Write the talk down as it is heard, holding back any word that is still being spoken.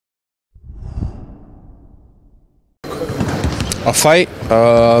A fight.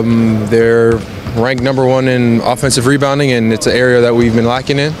 They're ranked #1 in offensive rebounding, and it's an area that we've been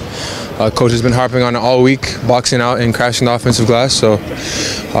lacking in. Coach has been harping on it all week, boxing out and crashing the offensive glass. So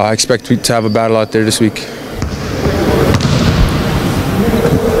I expect to have a battle out there this week.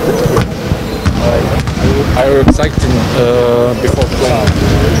 Are you excited before playing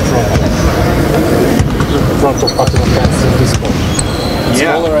in front of Partizan fans in this sport?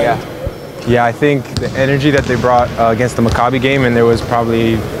 Yeah, I think the energy that they brought against the Maccabi game, and there was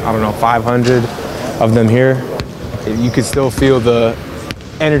probably, I don't know, 500 of them here, you could still feel the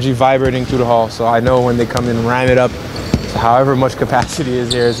energy vibrating through the hall. So I know when they come in and ram it up, however much capacity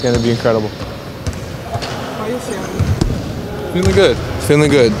is here, it's going to be incredible. How are you feeling? Feeling good. Feeling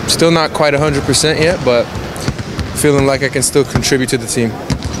good. Still not quite 100% yet, but feeling like I can still contribute to the team.